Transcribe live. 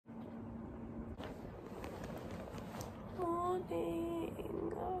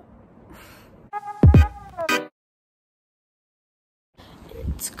morning.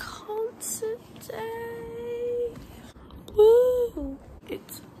 It's concert day. Woo!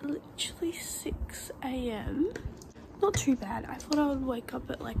 It's literally 6 AM. Not too bad. I thought I would wake up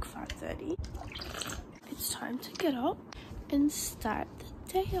at like 5:30. It's time to get up and start the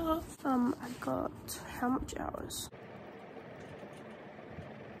day off. I got how much hours?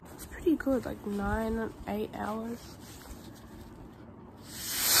 It's pretty good, like 9 and 8 hours.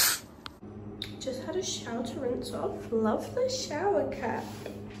 Just had a shower to rinse off. Love the shower cap.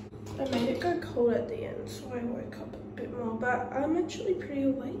 I made it go cold at the end, so I woke up a bit more, but I'm actually pretty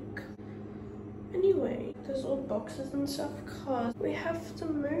awake. Anyway, there's all boxes and stuff because we have to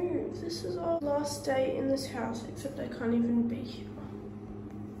move. This is our last day in this house, except I can't even be here.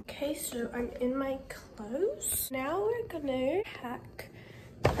 Okay, so I'm in my clothes. Now we're gonna pack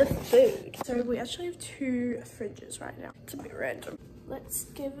the food. So we actually have 2 fridges right now. It's a bit random. Let's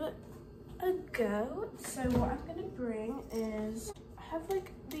give it a go. So what I'm gonna bring is, I have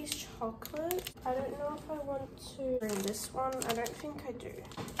like these chocolates. I don't know if I want to bring this one. I don't think I do.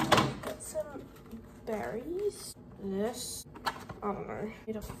 Got some berries. This, I don't know.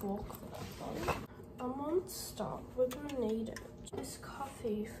 Need a fork for that one. I'm on stop. We're gonna need it. This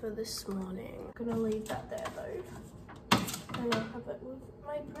coffee for this morning. I'm gonna leave that there though. And I'll have it with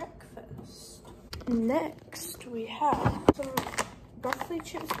my breakfast. Next, we have some broccoli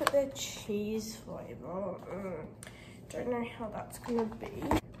chips, but they're cheese flavor. Don't know how that's gonna be.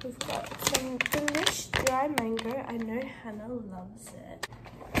 We've got some delish dry mango. I know Hannah loves it.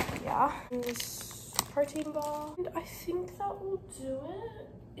 Yeah. And this protein bar. And I think that will do it.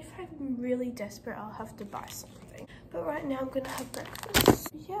 If I'm really desperate, I'll have to buy something. But right now I'm gonna have breakfast.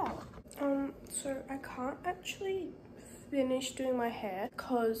 Yeah. So I can't actually finish doing my hair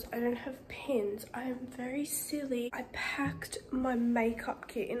because I don't have pins. I am very silly. I packed my makeup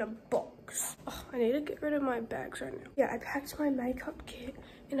kit in a box. Oh, I need to get rid of my bags right now. Yeah, I packed my makeup kit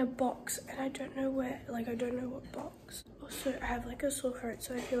in a box and I don't know where, like I don't know what box. Also, I have like a sore throat,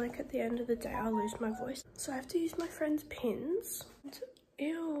 so I feel like at the end of the day I'll lose my voice. So I have to use my friend's pins.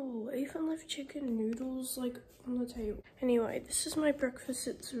 Ew, I even left chicken noodles like on the table. Anyway, this is my breakfast.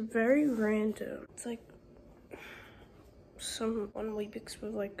 It's very random. It's like some one Weetabix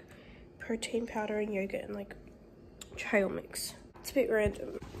with like protein powder and yogurt and like trail mix. It's a bit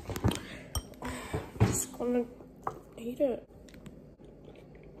random. I'm just gonna eat it.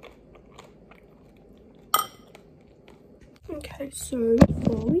 Okay, so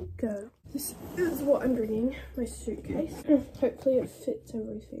before we go, this is what I'm bringing, my suitcase. Hopefully it fits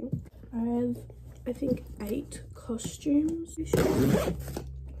everything. I have, I think, 8 costumes.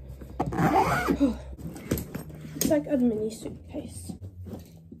 It's like a mini suitcase.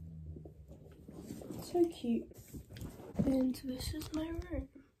 So cute. And this is my room.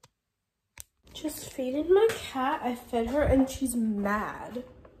 Just feeding my cat. I fed her and she's mad.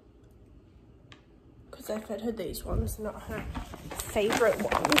 Because I fed her these ones, not her favorite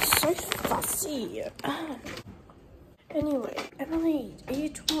ones. So fussy. Anyway, Emily,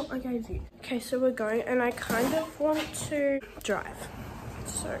 eat what I gave you. Okay, so we're going, and I kind of want to drive.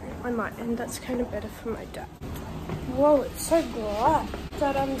 So I might, and that's kind of better for my dad. Whoa, it's so bright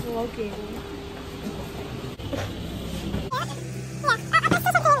that I'm vlogging.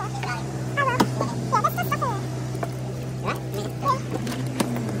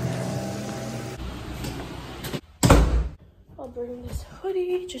 I'll bring this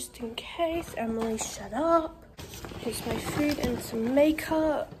hoodie just in case. Emily, shut up. Here's my food and some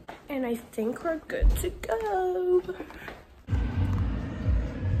makeup. And I think we're good to go.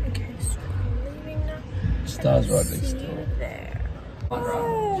 Okay, so I'm leaving now. Stars right next door. There.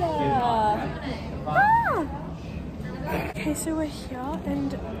 Okay, so we're here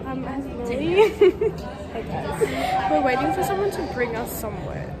and as Lily. Hey guys. We're waiting for someone to bring us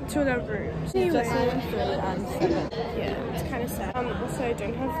somewhere to their rooms. Anyway, yeah, it's kind of sad. Also, I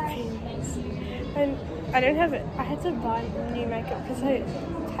don't have pins, and I don't have it. I had to buy new makeup because I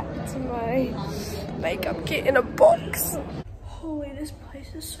packed my makeup kit in a box. Holy, this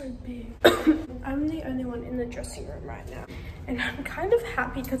place is so big. I'm the only one in the dressing room right now, and I'm kind of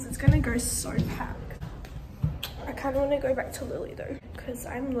happy because it's gonna go so packed. I kind of want to go back to Lily though, because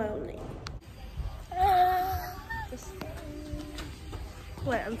I'm lonely.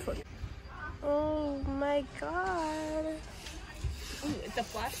 Wait, I'm footing. Oh my god. Ooh, the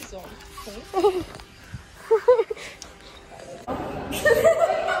flash is on.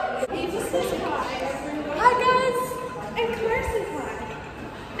 Hi guys! And Claire says hi.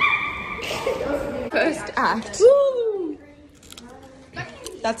 First act. Woo!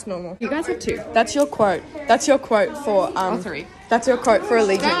 That's normal. You guys have 2. That's your quote. That's your quote for 3. That's your quote for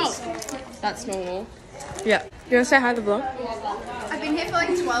allegiance. That's normal. Yeah. You wanna say hi to the vlog? I've been here for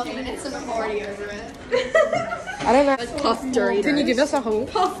like 12 minutes and I'm already over it. I don't know. Puff Doritos. Can you give us a haul?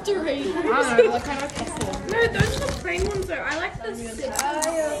 Puff Doritos. I don't know, what kind of puff one? No, those are the plain ones though. I like the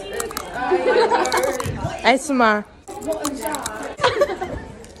ASMR.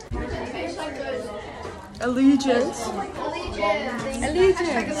 Allegiance.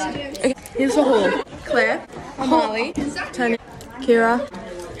 Okay, here's a haul. Claire, Molly, Tony, Kira,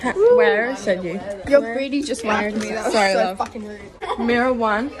 where said you? Your greedy just whacked me. That was Sorry, so love. fucking rude. Mirror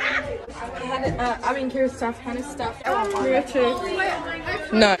 1. Kira's stuff. Hannah's stuff. Mirror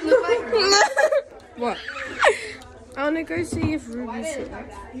 2. No. What? I want to go see if Ruby's here.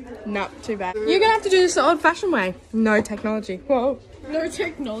 No, too bad. You're gonna have to do this the old-fashioned way. No technology. Whoa. No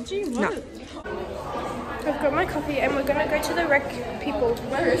technology? What? No. I've got my coffee and we're gonna go to the rec people.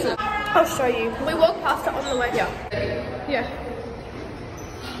 Where is it? I'll show you. We walked past it on the way here. Yeah.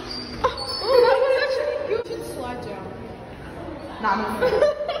 Oh, that was actually good. You should slide down.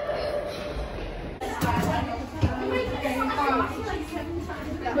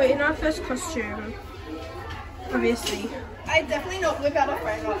 We're in our first costume. Obviously. I definitely not whip out a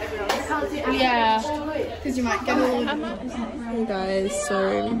frame like everyone else. Yeah. Because you might get a little... Hey guys,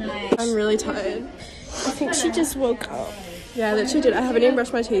 so I'm really tired. I think she just woke up. Yeah, I literally did. I haven't even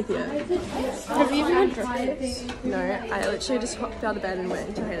brushed my teeth yet. Have you even had breakfast? No, I literally just hopped out of bed and went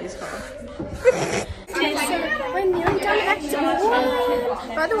into Haley's car. Okay, so we're nearly done acting.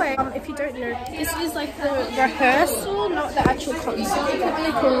 By the way, if you don't know, this is like the rehearsal, not the actual concert.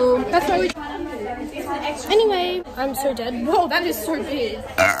 Really cool. That's why we... Anyway, I'm so dead. Whoa, that is so big.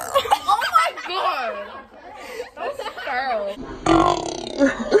 Oh my god! That was feral.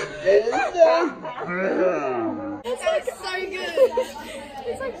 It's like so good.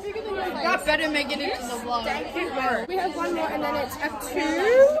 It's like bigger than your face. That better make it into the vlog. We have one more and then it's Act 2.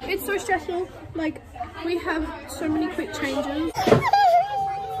 It's so stressful. Like, we have so many quick changes.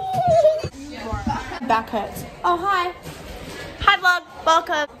 Back hurts. Oh, hi. Hi vlog,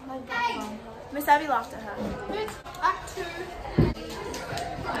 welcome. Miss Abby laughed at her. It's Act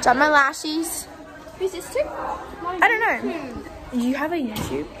 2. Done my lashes. Who's this to? I don't know. You have a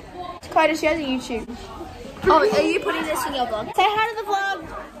YouTube? Clyda, she has a YouTube. Oh, are you putting this in your vlog? Say hi to the vlog.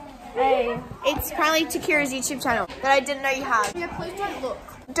 Hey. It's currently Takira's YouTube channel that I didn't know you had. Yeah, please don't look.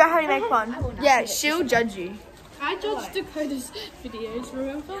 Don't have any make fun. Yeah, she'll judge you. I judged Dakota's videos,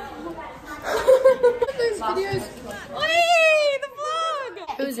 remember? Those videos. Hey, the vlog!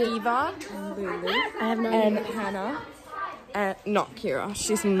 It was Eva, Lulu, and Hannah, and not Kira.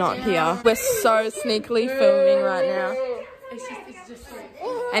 She's not here. We're so sneakily filming right now. It's just so...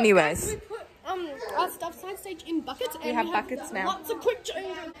 Anyways, Our stuff side stage in buckets. And we have buckets now. Lots of quick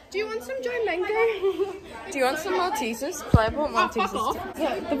changes. Do you want some Joe Mango? Do you want some Maltesers? Claire bought Maltesers.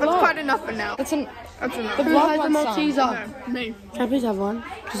 Yeah, the That's vlog. quite enough for now. That's an. That's enough. The vlog wants some. Me. Can I please have one?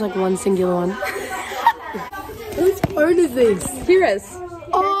 Just like one singular one. Whose phone is this? Kira's.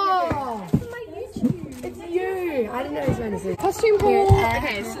 Oh! It's you! I didn't know whose phone is this. Costume haul.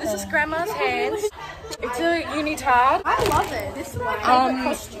 Okay, so this is Grandma's hands. It's a unitard. I love it. This is my favorite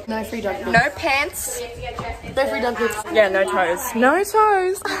costume. No free dog. No pants. No free dog pics. Yeah, no toes. No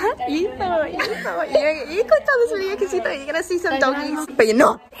toes. you thought. You clicked on this video because you thought you're going to see some doggies. But you're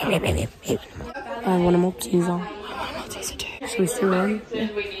not. I want a Malteser. Should we still on?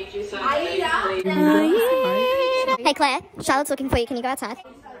 Hey Claire, Charlotte's looking for you. Can you go outside?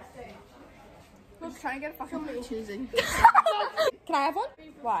 Let's try and get a fucking choosing. Can I have one?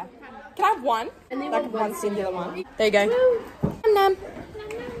 Why? Can I have one? Like one singular one. There you go. Nom.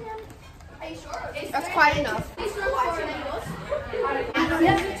 That's quite enough.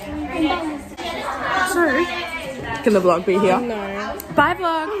 So, can the vlog be here? No. Bye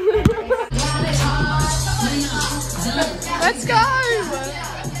vlog. Let's go!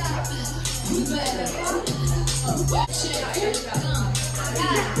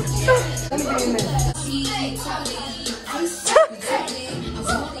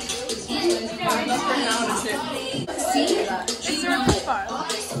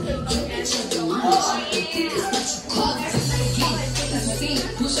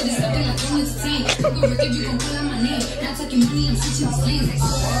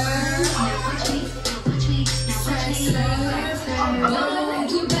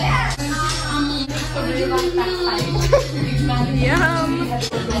 Yum.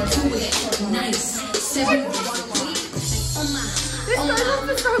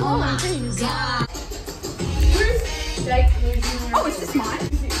 Oh, is this mine?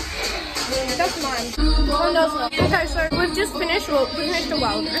 That's that's mine. One does not. Okay, so we've just finished. Well, we finished a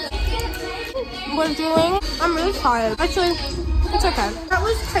while ago. We're doing. I'm really tired. Actually, it's okay. That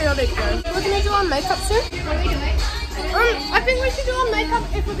was chaotic though. We're gonna do our makeup soon. What are we doing? I think we should do our makeup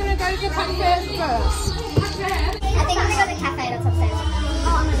if we're gonna go to the cafe first. I think we're gonna go to the cafe that's upstairs.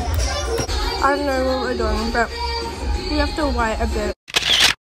 I don't know what we're doing, but we have to wait a bit.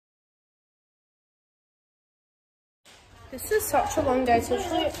 This is such a long day. It's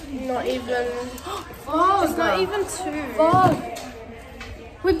actually not even. It's not even 2.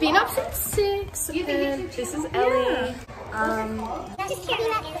 We've been up since 6. And this is Ellie. Just carry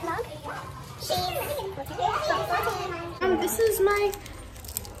that in the vlog. This is my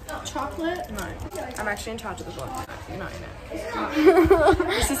chocolate. No, I'm actually in charge of the vlog. You're not in it.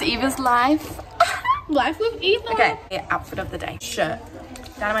 This is Eva's life. Life with Eva. Okay, outfit of the day. Shirt.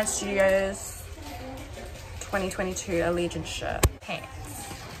 Dynamite Studios 2022 Allegiance shirt. Pants.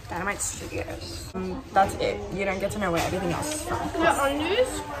 Dynamite Studios. That's it. You don't get to know where everything else is from. The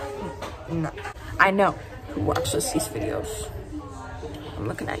undies? No. I know who watches these videos. I'm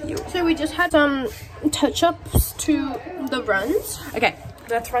looking at you. So we just had some touch-ups to the runs. Okay,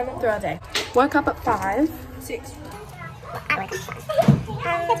 let's run them through our day. Woke up at 5. 6.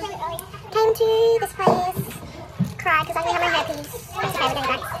 Came to this place, cried because I didn't have my hairpiece. It's okay, we're doing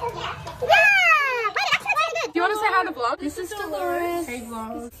great. Yeah! Wait, actually, it's really good. Do you want to say hi to vlog? This is Dolores. Hey,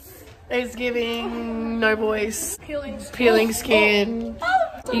 vlog. Thanksgiving, no voice, Peeling skin,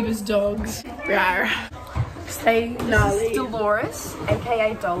 Eva's dogs. Rawr. Say this is Dolores,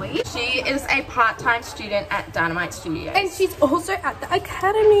 aka Dolly. She is a part-time student at Dynamite Studios. And she's also at the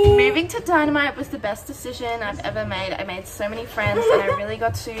academy. Moving to Dynamite was the best decision I've ever made. I made so many friends and I really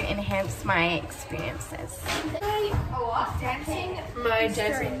got to enhance my experiences. My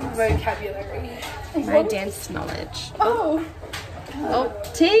dancing vocabulary. My dance knowledge. Oh. Oh,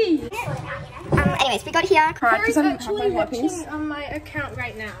 tea! Anyways, we got here. Cried because I didn't have Actually my watching hairpiece. on my account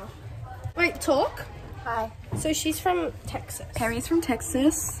right now. Wait, talk? Hi. So she's from Texas. Perry's from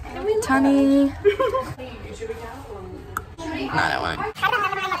Texas. Tunny. No, I don't want. Then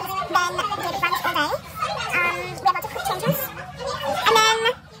we did brunch all day. We had lots of quick changes. And then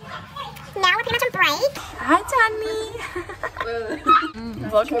now we're pretty much on break. Hi, Tunny.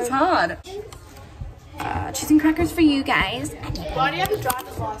 Vlogging is hard. Cheese and crackers for you guys. Why do you have a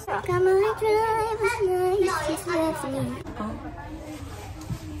driver's license? Come on, driver's license, love me.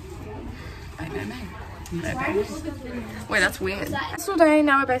 Wait, that's weird. It's all day,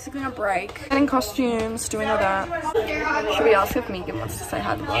 now we're basically on break. Getting costumes, doing all that. Should we ask if Megan wants to say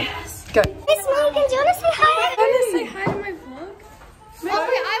hi to the vlog? Go. Miss Megan, do you want to say hi? I want to say hi to my vlog. I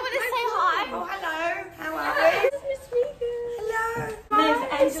want to say hi. Oh, hello. How are you? Miss Megan. Hello. My name's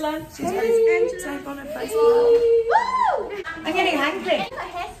Angela. She's Angela. Tape on her Facebook. I'm getting hungry.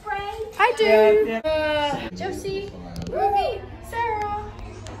 I do. Josie, Ruby, Sarah.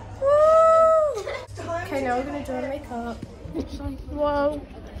 Okay, now we're gonna do our makeup. Whoa.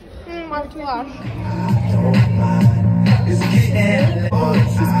 My blush.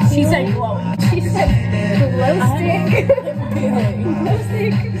 She said glowing. She said glow stick. Glow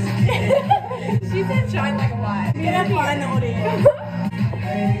stick. She said shine like a light. We're gonna find the audience.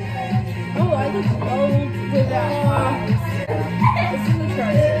 Oh, I look old without eyes. This is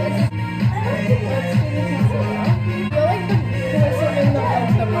atrocious. You're like the person in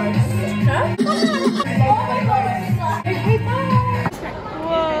the most. Huh? Okay, bye.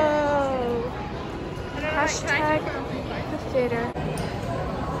 Whoa. Hashtag the theater.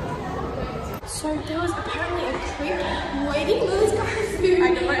 So there was apparently a creep waiting for this guy's food. I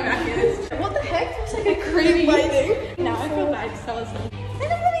know my back is. What the heck? It's like a creep waiting. Now I feel bad to tell us. They're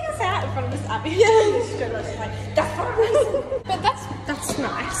not letting us out in front of this Abby. Yeah. That's fine. But that's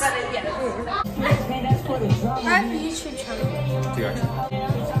nice. Yeah. I have a YouTube channel. Do you actually?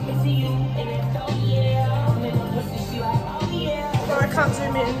 Well, I can't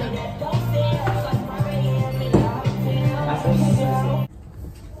zoom in.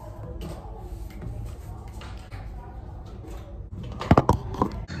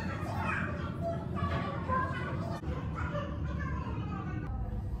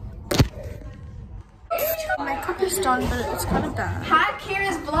 Makeup is done, but it's kind of bad. Hi,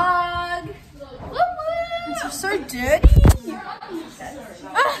 Kira's vlog. It's so dirty.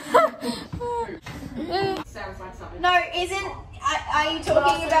 No, isn't. Are you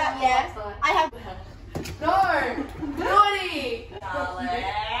talking about? Yeah. I have. No, naughty.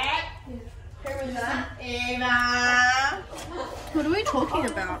 Who was that? Eva. What are we talking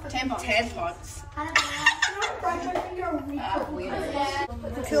about? Tampons.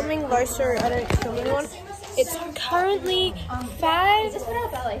 I'm filming low, so I don't film anyone. It's currently 5.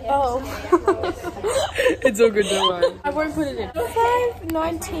 Oh. It's all good, don't worry. I won't put it in.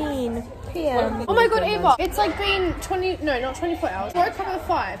 5:19 p.m. Oh my god, Ava. It's like been 24 hours. 4 o'clock at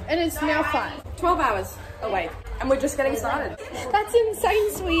 5 and it's now 5. 12 hours away. And we're just getting started. That's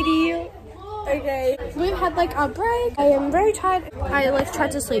insane, sweetie. Okay, we've had like our break. I am very tired. I like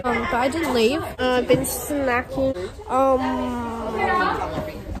tried to sleep, but I didn't leave. I've been snacking.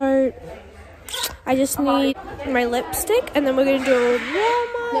 So I just need my lipstick, and then we're gonna do a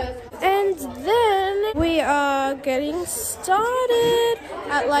warm up, and then we are getting started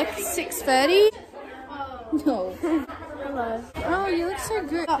at like 6:30. No. Hello. Oh, you look so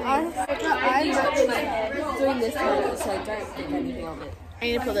good. I'm doing this now, so don't think anything of it. I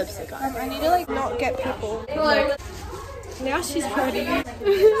need to put lipstick on. I need to like not get people. Like, now she's pretty.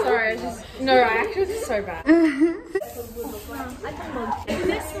 Sorry, no, I actually feel so bad.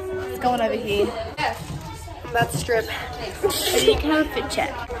 It's going over here. That's strip. And you can have a fit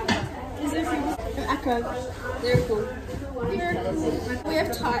check. They're cool. We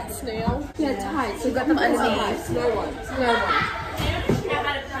have tights now. Yeah, tights. We've got them underneath. No ones.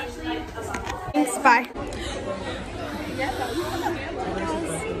 Thanks, bye.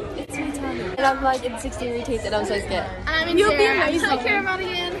 And I'm like in 16 retweets and I'm so scared. You'll be amazing. Take care about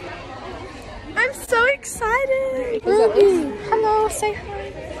again. I'm so excited. Ruby, hello, say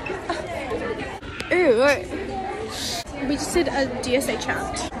hi. Ooh, wait. We just did a DSA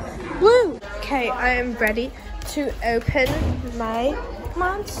challenge. Woo! Okay, I am ready to open my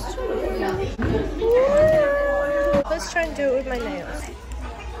monster. Woo. Let's try and do it with my nails.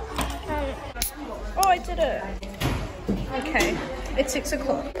 Oh, I did it. Okay, it's 6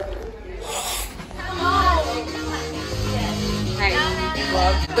 o'clock. Hey,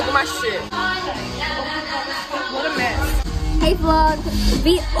 vlog. Look at my shit. What a mess. Hey vlog.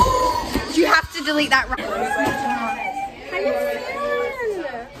 You have to delete that right.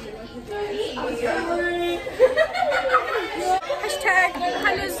 Hashtag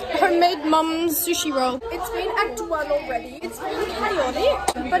Hannah's homemade mum's sushi roll. It's been Act 1 already. It's been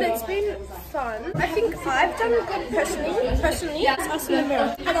chaotic, but it's been fun. I think I've done good personally. Yes, us in the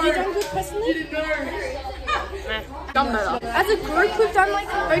mirror. Have you done good personally? Done better. As a group, we've done like,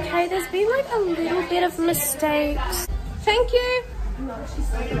 okay, there's been like a little bit of mistakes. Thank you.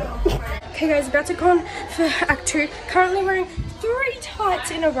 Okay guys, about to go on for Act 2. Currently wearing 3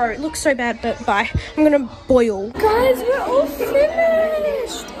 tights in a row. It looks so bad, but bye. I'm gonna boil. Guys, we're all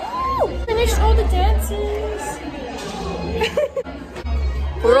finished. Woo! Finished all the dances.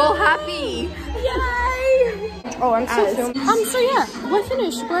 We're all happy. Yay! Oh, I'm still filming. So yeah, we're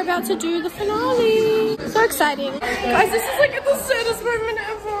finished. We're about to do the finale. So exciting. Guys, this is like the saddest moment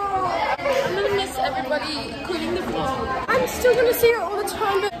ever. I'm gonna miss everybody, including the vlog. I'm still gonna see her all the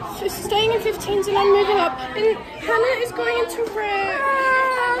time, but she's staying in 15s and I'm moving up. And Hannah is going into red.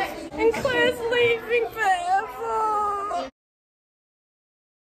 And Claire's leaving forever.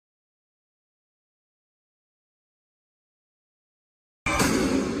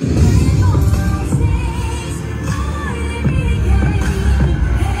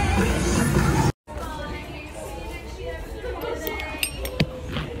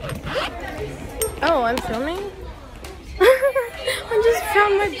 Oh, I'm filming? I just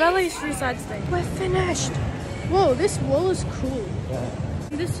found my belly suicide thing. We're finished. Whoa, this wall is cool.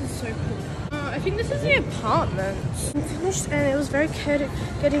 This is so cool. I think this is the apartment. I'm finished and it was very chaotic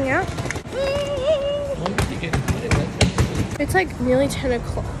getting out. It's like nearly 10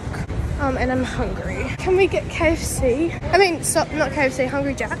 o'clock. And I'm hungry. Can we get KFC? I mean, stop, not KFC,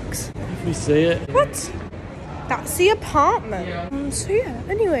 Hungry Jack's. We see it. What? That's the apartment. So yeah,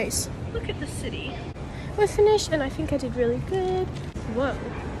 anyways, look at the city. We're finished and I think I did really good. Whoa.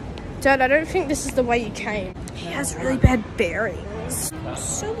 Dad, I don't think this is the way you came. He has really bad bearings.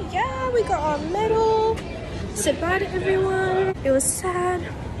 So yeah, we got our medal. Said bye to everyone. It was sad.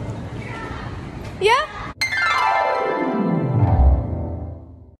 Yeah?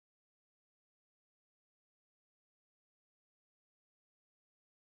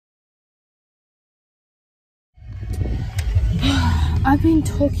 I've been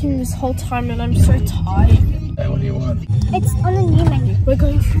talking this whole time and I'm so tired. Hey, what do you want? It's on the new menu. We're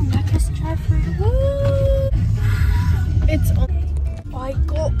going through Macca's drive-thru. It's on. I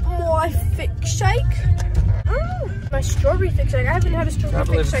got my thick shake. My strawberry thick shake. I haven't had a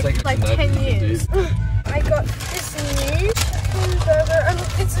strawberry thick shake in like 10 years. I got this new chicken burger and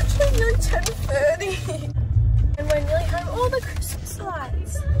it's actually nearly 10:30. And we're nearly home. All the Christmas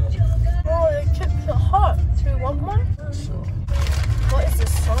lights. Oh, the chips are hot. Do we want one? Sure. What is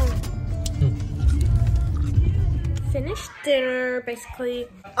this song? Finish dinner, basically.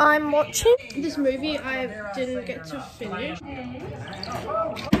 I'm watching this movie I didn't get to finish.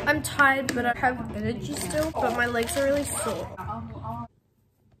 I'm tired, but I have energy still, but my legs are really sore.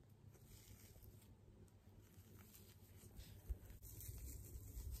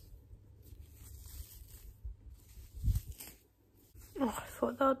 Oh, I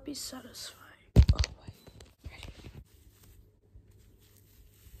thought that would be satisfying. Oh, wait.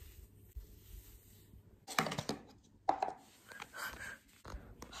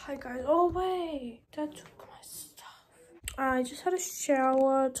 Hi guys. Oh wait, Dad took my stuff. I just had a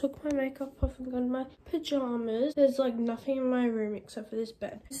shower, took my makeup off and got in my pajamas. There's like nothing in my room except for this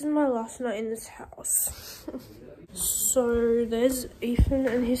bed. This is my last night in this house. So there's Ethan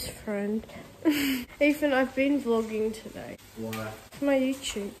and his friend. Ethan, I've been vlogging today. Why? My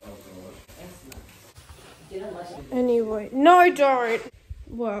YouTube. Oh god. Anyway, no, don't.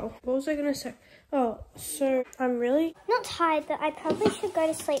 Well, what was I gonna say? Oh, so I'm really Not tired, but I probably should go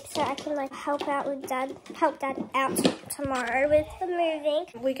to sleep so I can like help Dad out tomorrow with the moving.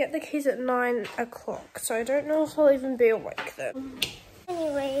 We get the keys at 9 o'clock, so I don't know if I'll even be awake then.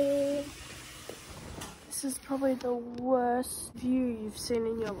 Anyway, This is probably the worst view you've seen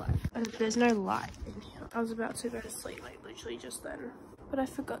in your life. And there's no light in here. I was about to go to sleep like literally just then. But I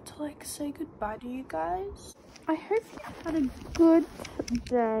forgot to like say goodbye to you guys. I hope you had a good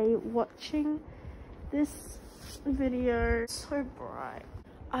day watching this video. It's so bright.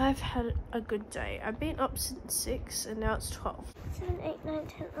 I've had a good day. I've been up since 6 and now it's 12. 7, 8, 9,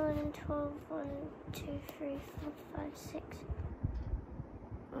 10, 11, 12, 1, 2, 3, 4, 5, 6.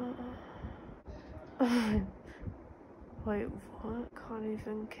 Wait, what? Can't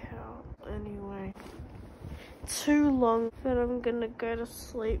even count. Anyway, too long, but I'm gonna go to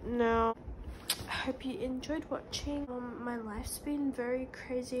sleep now. I hope you enjoyed watching. My life's been very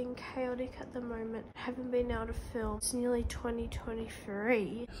crazy and chaotic at the moment. I haven't been able to film. It's nearly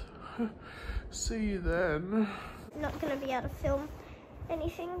 2023. See you then. Not gonna be able to film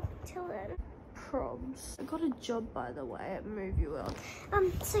anything till then. Probs. I got a job, by the way, at Movie World.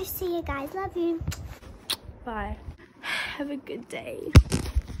 So see you guys. Love you. Bye. Have a good day.